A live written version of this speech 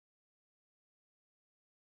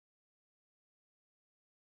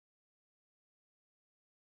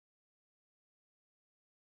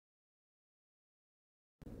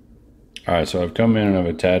All right, so I've come in and I've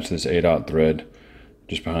attached this 8/0 thread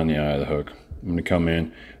just behind the eye of the hook. I'm going to come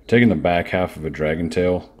in, taking the back half of a dragon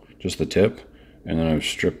tail, just the tip, and then I've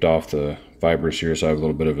stripped off the fibers here so I have a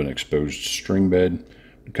little bit of an exposed string bed.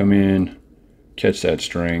 Come in, catch that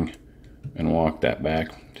string, and walk that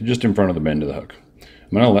back to just in front of the bend of the hook.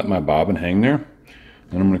 I'm going to let my bobbin hang there,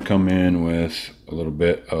 and I'm going to come in with a little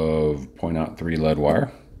bit of 0.03 lead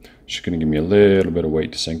wire. Just going to give me a little bit of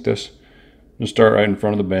weight to sink this. I'm going to start right in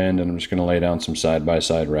front of the bend, and I'm just going to lay down some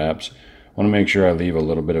side-by-side wraps. I want to make sure I leave a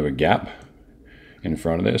little bit of a gap in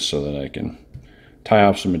front of this so that I can tie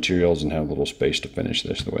off some materials and have a little space to finish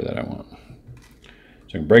this the way that I want. So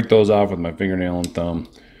I can break those off with my fingernail and thumb.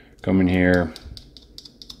 Come in here,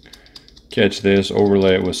 catch this,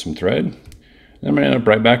 overlay it with some thread. And I'm going to end up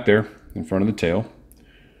right back there in front of the tail.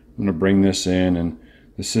 I'm going to bring this in, and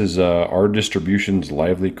this is our Distribution's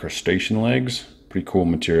Lively Crustacean Legs. Pretty cool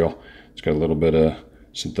material. It's got a little bit of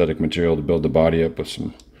synthetic material to build the body up with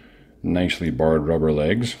some nicely barred rubber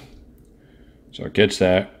legs. So I catch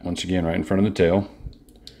that once again right in front of the tail.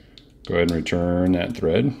 Go ahead and return that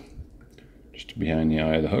thread just behind the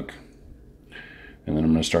eye of the hook. And then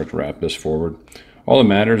I'm going to start to wrap this forward. All that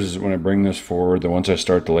matters is when I bring this forward, that once I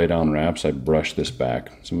start to lay down wraps, I brush this back.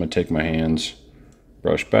 So I'm going to take my hands,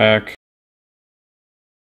 brush back.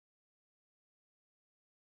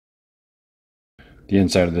 The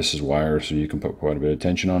inside of this is wire, so you can put quite a bit of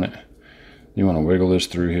tension on it. You want to wiggle this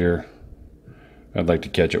through here. I'd like to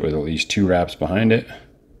catch it with at least 2 wraps behind it.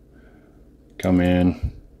 Come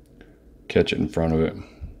in, catch it in front of it.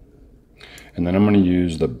 And then I'm going to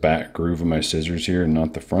use the back groove of my scissors here,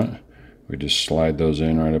 not the front. We just slide those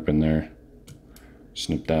in right up in there.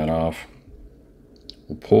 Snip that off.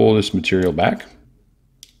 We'll pull this material back.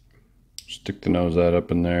 Stick the nose of that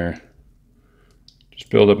up in there. Just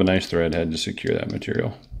build up a nice thread head to secure that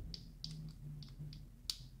material.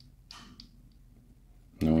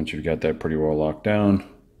 And then once you've got that pretty well locked down,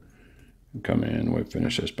 come in and we'll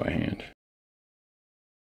finish this by hand.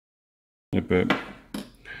 Snip it.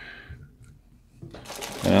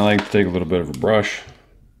 And I like to take a little bit of a brush.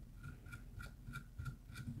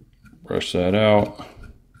 Brush that out.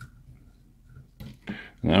 And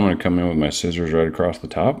then I'm going to come in with my scissors right across the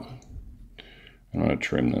top. I'm going to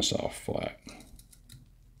trim this off flat.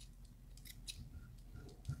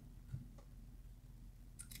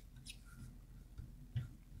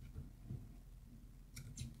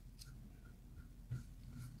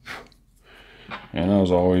 And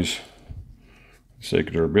as always, for the sake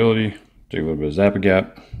of durability, take a little bit of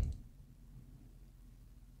Zap-A-Gap.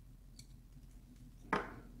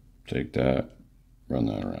 Take that, run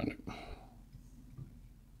that around it.